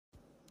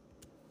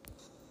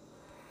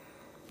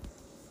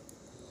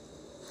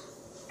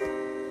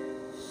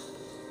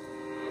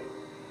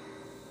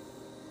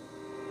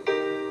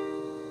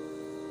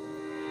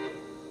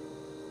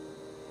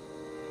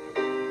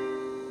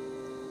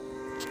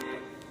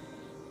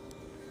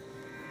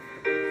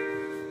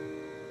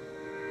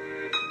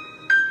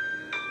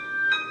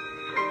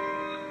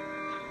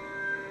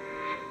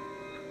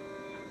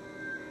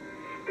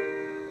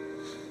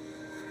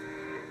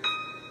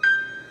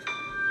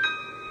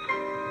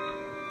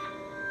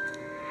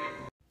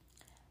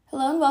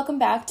Hello and welcome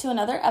back to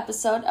another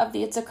episode of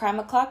the It's a Crime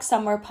O'Clock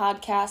Somewhere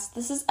podcast.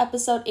 This is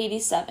episode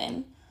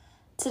 87.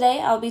 Today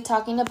I'll be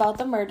talking about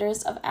the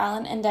murders of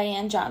Alan and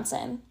Diane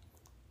Johnson.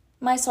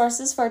 My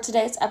sources for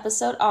today's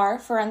episode are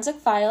Forensic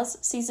Files,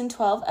 Season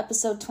 12,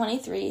 Episode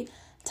 23,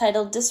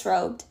 titled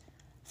Disrobed,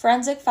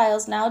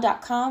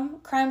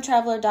 ForensicFilesNow.com,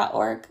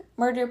 CrimeTraveler.org,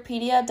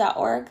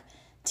 Murderpedia.org,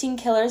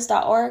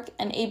 TeenKillers.org,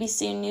 and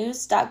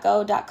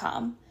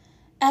ABCNews.go.com.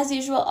 As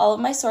usual, all of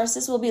my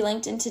sources will be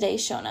linked in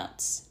today's show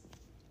notes.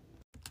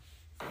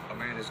 A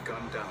man is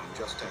gunned down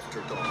just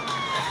after dawn.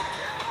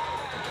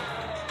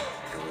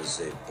 There was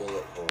a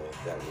bullet hole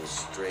that was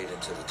straight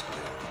into the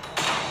tire.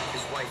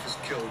 His wife is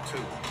killed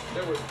too.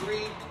 There were 3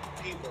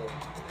 people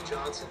in the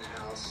Johnson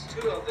house.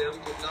 2 of them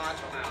did not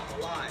come out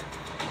alive.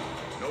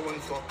 No one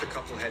thought the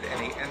couple had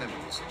any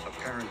enemies.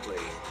 Apparently,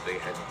 they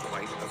had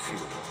quite a few.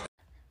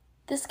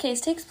 This case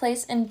takes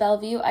place in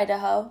Bellevue,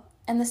 Idaho,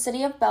 and the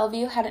city of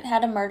Bellevue hadn't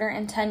had a murder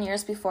in 10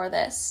 years before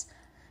this.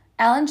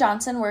 Alan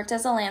Johnson worked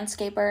as a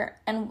landscaper,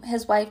 and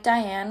his wife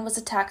Diane was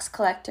a tax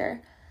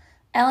collector.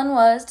 Alan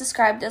was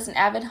described as an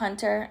avid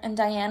hunter, and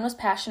Diane was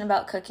passionate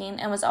about cooking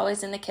and was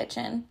always in the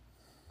kitchen.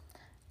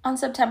 On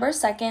September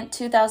 2nd,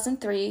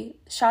 2003,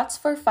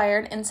 shots were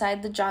fired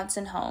inside the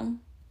Johnson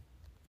home.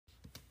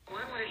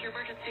 What is your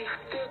emergency?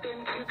 There have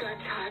been 2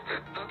 gunshots.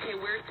 Okay,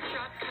 where's the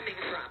shots coming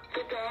from?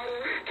 The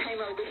daughter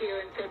came over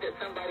here and said that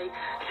somebody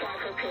shot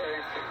her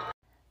parents.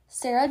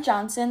 Sarah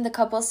Johnson, the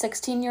couple's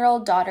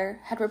 16-year-old daughter,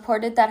 had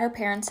reported that her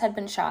parents had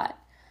been shot.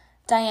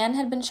 Diane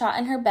had been shot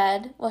in her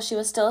bed while she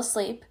was still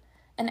asleep,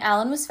 and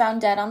Alan was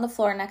found dead on the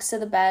floor next to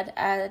the bed,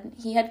 and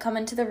he had come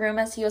into the room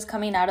as he was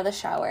coming out of the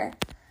shower.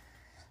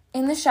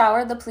 In the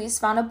shower, the police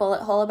found a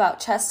bullet hole about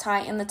chest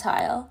high in the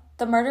tile.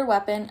 The murder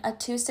weapon, a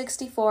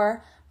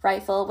 .264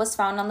 rifle, was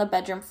found on the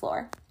bedroom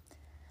floor.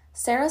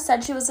 Sarah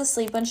said she was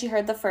asleep when she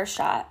heard the first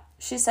shot.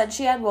 She said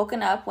she had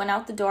woken up, went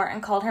out the door,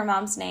 and called her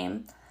mom's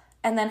name,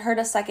 and then heard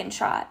a second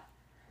shot.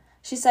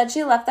 She said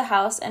she left the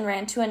house and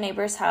ran to a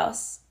neighbor's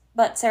house,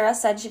 but Sarah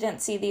said she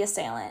didn't see the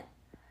assailant.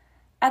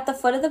 At the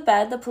foot of the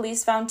bed, the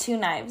police found 2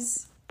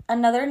 knives.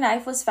 Another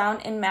knife was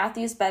found in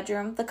Matthew's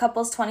bedroom, the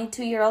couple's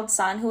 22-year-old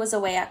son who was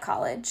away at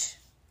college.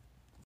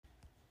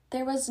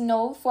 There was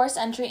no forced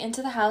entry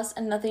into the house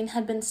and nothing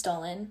had been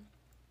stolen.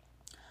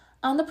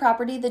 On the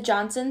property, the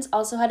Johnsons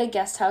also had a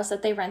guest house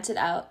that they rented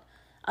out.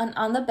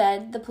 On the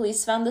bed, the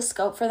police found the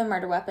scope for the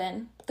murder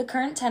weapon. The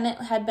current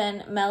tenant had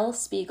been Mel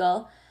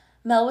Spiegel.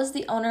 Mel was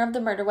the owner of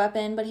the murder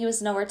weapon, but he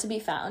was nowhere to be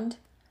found.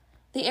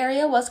 The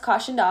area was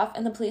cautioned off,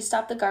 and the police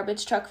stopped the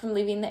garbage truck from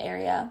leaving the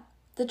area.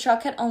 The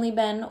truck had only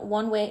been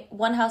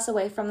one house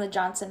away from the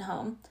Johnson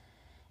home.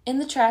 In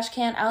the trash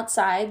can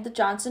outside the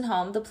Johnson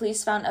home, the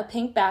police found a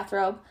pink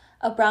bathrobe,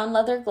 a brown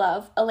leather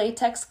glove, a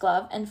latex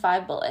glove, and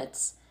 5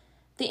 bullets.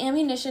 The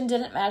ammunition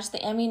didn't match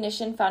the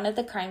ammunition found at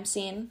the crime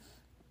scene,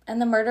 and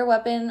the murder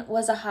weapon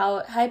was a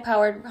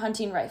high-powered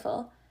hunting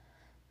rifle.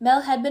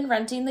 Mel had been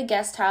renting the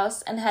guest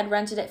house and had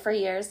rented it for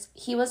years.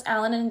 He was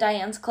Alan and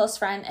Diane's close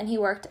friend, and he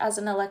worked as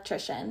an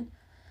electrician.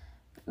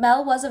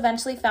 Mel was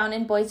eventually found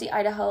in Boise,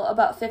 Idaho,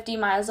 about 50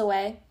 miles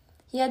away.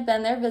 He had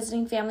been there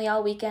visiting family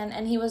all weekend,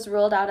 and he was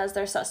ruled out as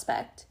their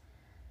suspect.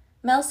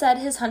 Mel said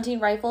his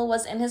hunting rifle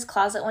was in his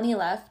closet when he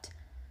left.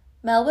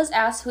 Mel was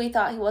asked who he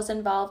thought was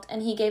involved,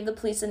 and he gave the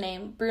police a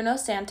name, Bruno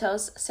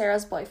Santos,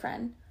 Sarah's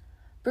boyfriend.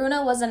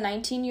 Bruno was a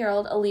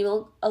 19-year-old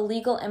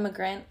illegal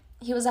immigrant.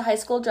 He was a high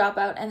school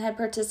dropout and had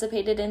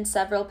participated in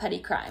several petty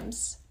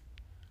crimes.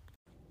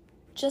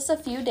 Just a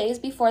few days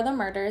before the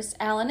murders,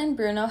 Alan and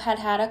Bruno had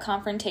had a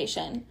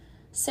confrontation.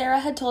 Sarah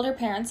had told her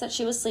parents that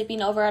she was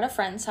sleeping over at a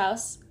friend's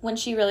house when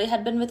she really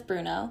had been with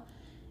Bruno.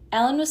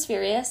 Alan was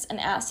furious and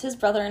asked his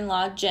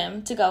brother-in-law,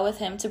 Jim, to go with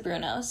him to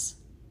Bruno's.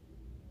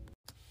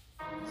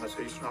 I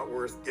said, it's not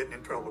worth getting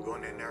in trouble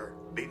going in there,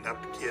 beating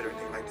up the kid or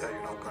anything like that.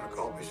 You're not going to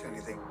accomplish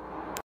anything.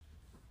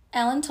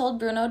 Alan told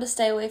Bruno to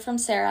stay away from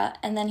Sarah,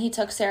 and then he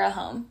took Sarah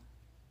home.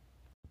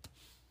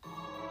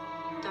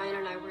 Diane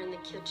and I were in the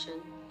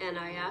kitchen, and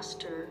I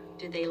asked her,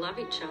 do they love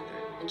each other?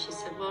 And she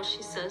said, well,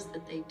 she says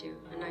that they do.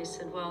 And I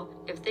said, well,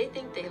 if they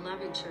think they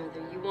love each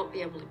other, you won't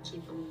be able to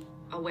keep them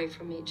away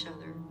from each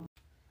other.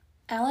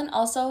 Alan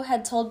also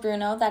had told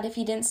Bruno that if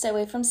he didn't stay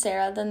away from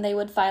Sarah, then they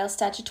would file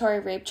statutory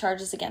rape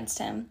charges against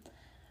him.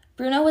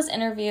 Bruno was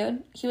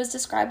interviewed. He was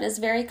described as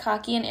very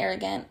cocky and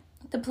arrogant.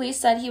 The police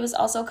said he was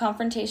also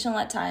confrontational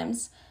at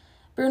times.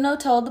 Bruno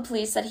told the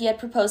police that he had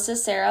proposed to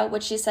Sarah,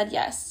 which she said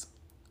yes.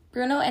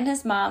 Bruno and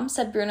his mom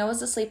said Bruno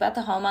was asleep at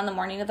the home on the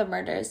morning of the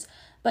murders,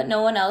 but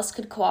no one else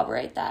could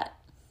corroborate that.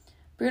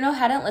 Bruno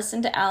hadn't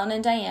listened to Alan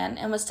and Diane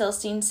and was still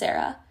seeing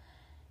Sarah.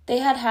 They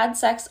had had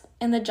sex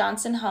in the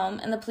Johnson home,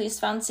 and the police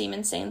found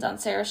semen stains on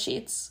Sarah's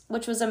sheets,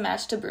 which was a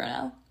match to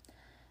Bruno.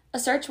 A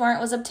search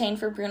warrant was obtained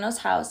for Bruno's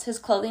house. His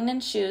clothing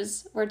and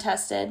shoes were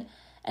tested,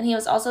 and he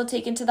was also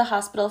taken to the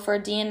hospital for a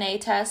DNA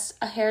test,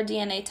 a hair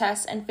DNA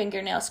test, and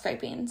fingernail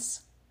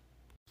scrapings.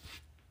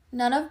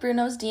 None of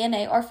Bruno's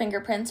DNA or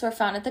fingerprints were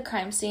found at the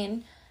crime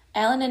scene.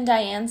 Alan and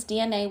Diane's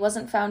DNA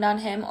wasn't found on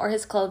him or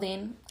his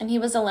clothing, and he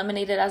was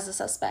eliminated as a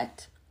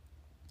suspect.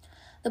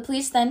 The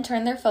police then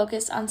turned their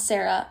focus on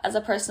Sarah as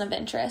a person of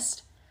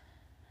interest.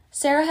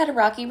 Sarah had a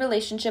rocky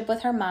relationship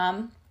with her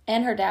mom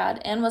and her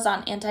dad and was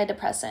on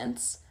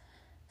antidepressants.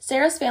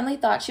 Sarah's family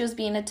thought she was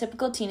being a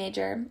typical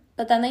teenager,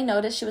 but then they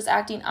noticed she was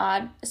acting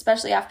odd,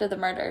 especially after the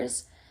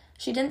murders.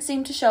 She didn't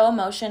seem to show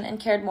emotion and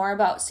cared more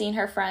about seeing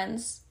her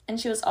friends, and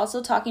she was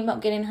also talking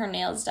about getting her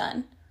nails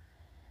done.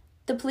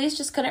 The police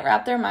just couldn't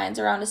wrap their minds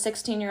around a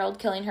 16-year-old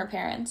killing her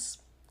parents.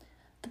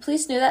 The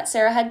police knew that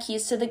Sarah had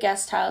keys to the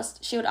guest house.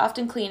 She would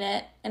often clean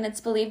it, and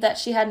it's believed that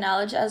she had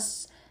knowledge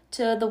as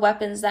to the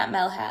weapons that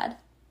Mel had.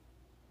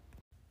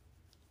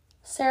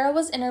 Sarah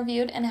was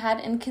interviewed and had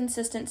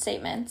inconsistent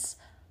statements.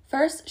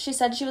 First, she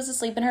said she was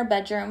asleep in her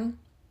bedroom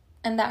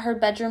and that her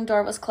bedroom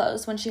door was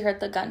closed when she heard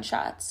the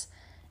gunshots.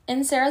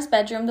 In Sarah's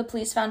bedroom, the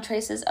police found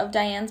traces of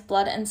Diane's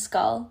blood and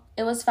skull.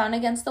 It was found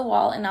against the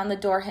wall and on the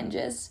door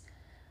hinges.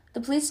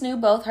 The police knew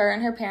both her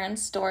and her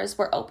parents' doors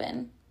were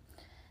open.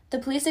 The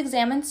police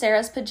examined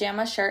Sarah's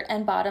pajama shirt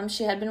and bottoms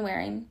she had been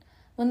wearing.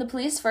 When the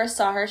police first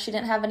saw her, she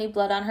didn't have any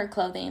blood on her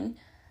clothing.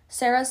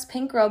 Sarah's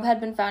pink robe had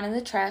been found in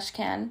the trash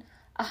can.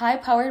 A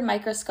high-powered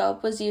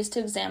microscope was used to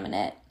examine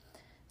it.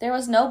 There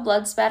was no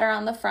blood spatter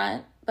on the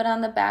front, but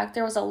on the back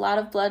there was a lot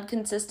of blood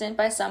consistent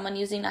by someone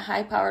using a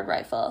high-powered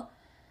rifle.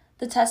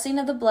 The testing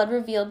of the blood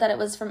revealed that it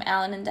was from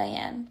Alan and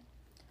Diane.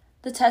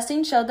 The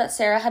testing showed that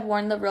Sarah had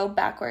worn the robe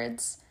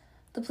backwards.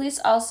 The police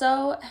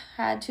also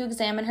had to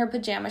examine her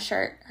pajama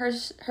shirt.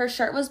 Her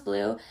shirt was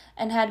blue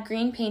and had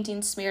green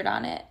painting smeared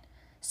on it.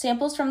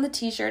 Samples from the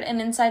t-shirt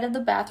and inside of the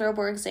bathrobe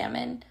were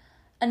examined.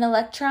 An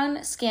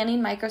electron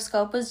scanning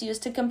microscope was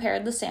used to compare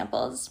the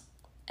samples,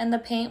 and the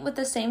paint with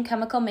the same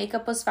chemical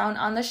makeup was found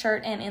on the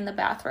shirt and in the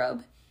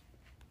bathrobe.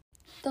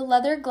 The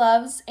leather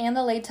gloves and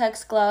the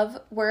latex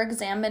glove were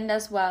examined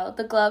as well.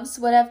 The gloves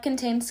would have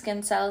contained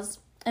skin cells,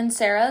 and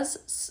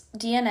Sarah's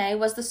DNA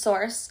was the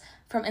source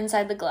from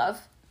inside the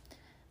glove.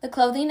 The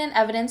clothing and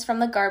evidence from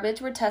the garbage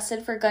were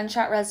tested for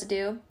gunshot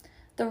residue.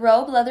 The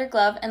robe, leather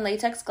glove, and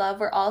latex glove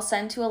were all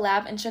sent to a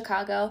lab in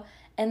Chicago,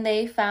 and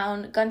they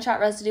found gunshot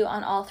residue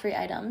on all 3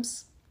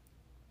 items.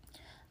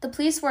 The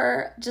police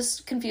were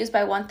just confused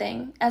by one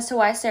thing, as to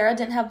why Sarah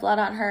didn't have blood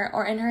on her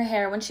or in her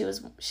hair when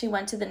she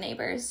went to the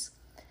neighbors.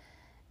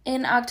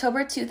 In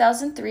October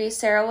 2003,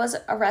 Sarah was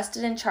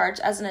arrested and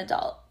charged as an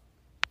adult.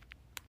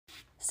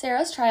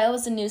 Sarah's trial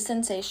was a new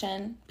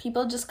sensation.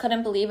 People just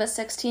couldn't believe a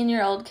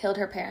 16-year-old killed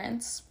her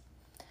parents.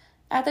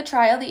 At the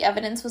trial, the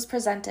evidence was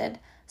presented.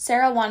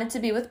 Sarah wanted to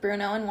be with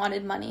Bruno and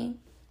wanted money.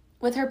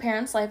 With her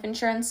parents' life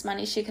insurance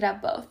money, she could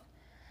have both.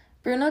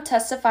 Bruno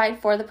testified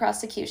for the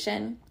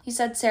prosecution. He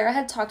said Sarah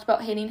had talked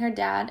about hating her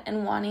dad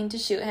and wanting to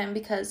shoot him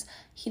because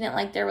he didn't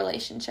like their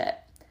relationship.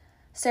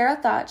 Sarah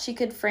thought she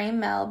could frame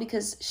Mel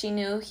because she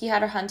knew he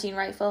had a hunting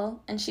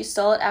rifle, and she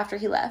stole it after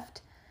he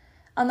left.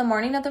 On the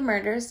morning of the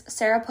murders,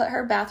 Sarah put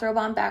her bathrobe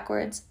on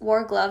backwards,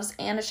 wore gloves,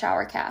 and a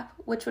shower cap,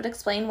 which would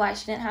explain why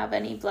she didn't have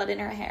any blood in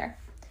her hair.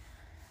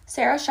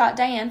 Sarah shot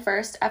Diane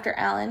first after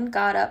Alan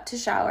got up to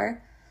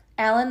shower.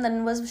 Alan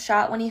then was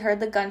shot when he heard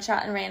the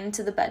gunshot and ran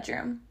into the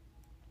bedroom.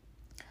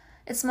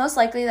 It's most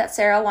likely that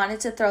Sarah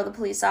wanted to throw the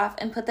police off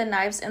and put the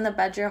knives in the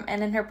bedroom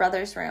and in her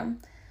brother's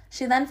room.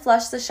 She then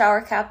flushed the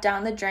shower cap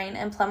down the drain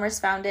and plumbers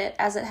found it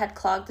as it had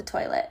clogged the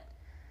toilet.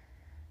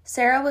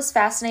 Sarah was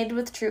fascinated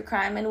with true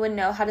crime and would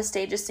know how to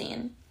stage a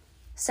scene.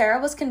 Sarah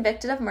was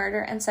convicted of murder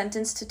and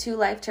sentenced to 2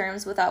 life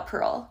terms without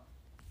parole.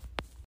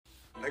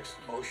 Next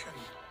motion,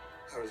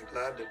 I was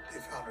glad that they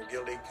found her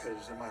guilty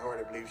because in my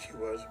heart I believe she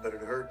was, but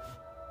it hurt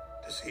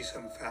to see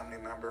some family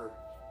member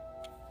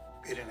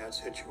be in that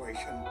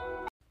situation.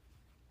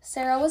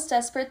 Sarah was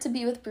desperate to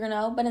be with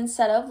Bruno, but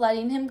instead of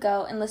letting him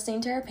go and listening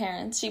to her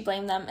parents, she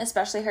blamed them,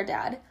 especially her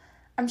dad.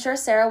 I'm sure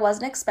Sarah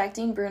wasn't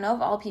expecting Bruno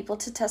of all people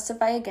to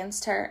testify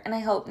against her, and I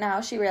hope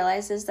now she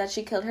realizes that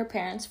she killed her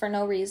parents for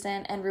no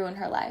reason and ruined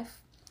her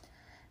life.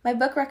 My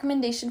book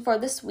recommendation for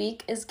this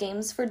week is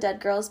Games for Dead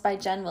Girls by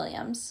Jen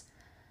Williams.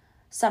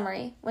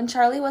 Summary: when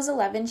Charlie was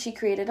 11, she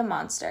created a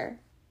monster.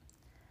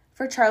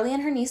 For Charlie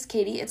and her niece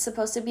Katie, it's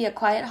supposed to be a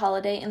quiet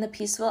holiday in the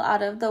peaceful,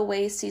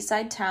 out-of-the-way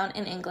seaside town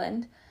in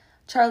England.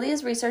 Charlie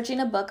is researching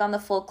a book on the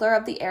folklore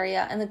of the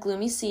area, and the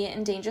gloomy sea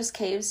and dangerous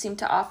caves seem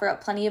to offer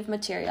up plenty of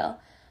material,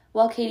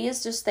 while Katie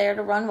is just there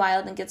to run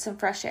wild and get some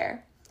fresh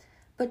air.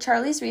 But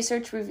Charlie's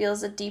research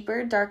reveals a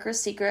deeper, darker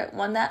secret,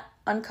 one that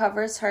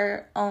uncovers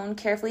her own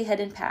carefully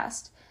hidden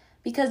past.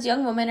 Because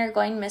young women are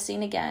going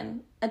missing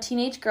again. A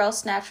teenage girl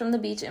snatched from the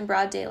beach in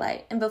broad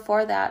daylight, and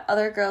before that,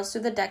 other girls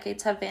through the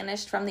decades have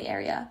vanished from the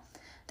area.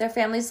 Their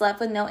families left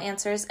with no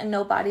answers and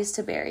no bodies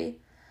to bury.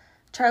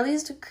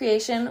 Charlie's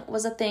creation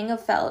was a thing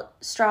of felt,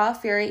 straw,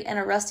 fury, and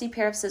a rusty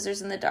pair of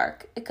scissors in the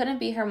dark. It couldn't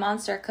be her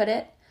monster, could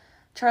it?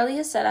 Charlie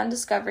is set on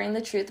discovering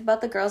the truth about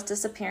the girls'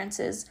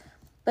 disappearances,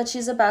 but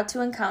she's about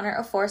to encounter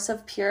a force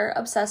of pure,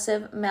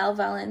 obsessive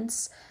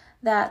malevolence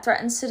that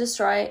threatens to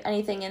destroy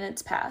anything in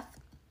its path.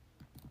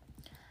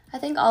 I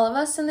think all of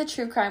us in the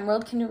true crime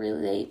world can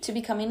relate to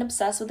becoming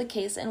obsessed with a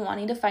case and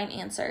wanting to find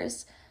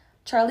answers.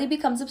 Charlie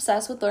becomes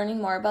obsessed with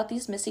learning more about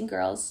these missing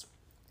girls.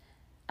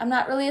 I'm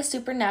not really a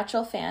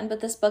supernatural fan, but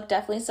this book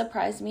definitely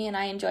surprised me and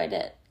I enjoyed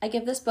it. I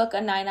give this book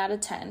a 9 out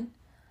of 10.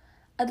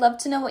 I'd love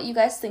to know what you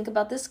guys think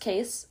about this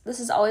case. This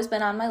has always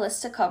been on my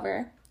list to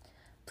cover.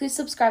 Please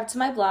subscribe to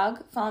my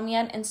blog. Follow me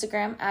on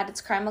Instagram at It's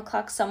Crime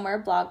O'Clock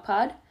Somewhere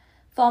blogpod.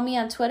 Follow me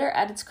on Twitter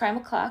at It's Crime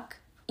O'Clock.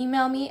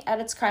 Email me at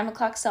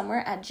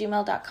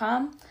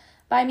itscrimeoclocksomewhere@gmail.com.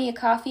 Buy me a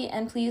coffee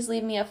and please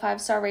leave me a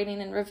 5-star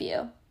rating and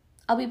review.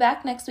 I'll be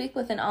back next week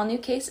with an all-new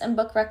case and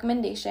book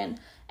recommendation.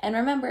 And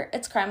remember,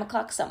 it's Crime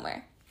O'Clock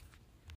Somewhere.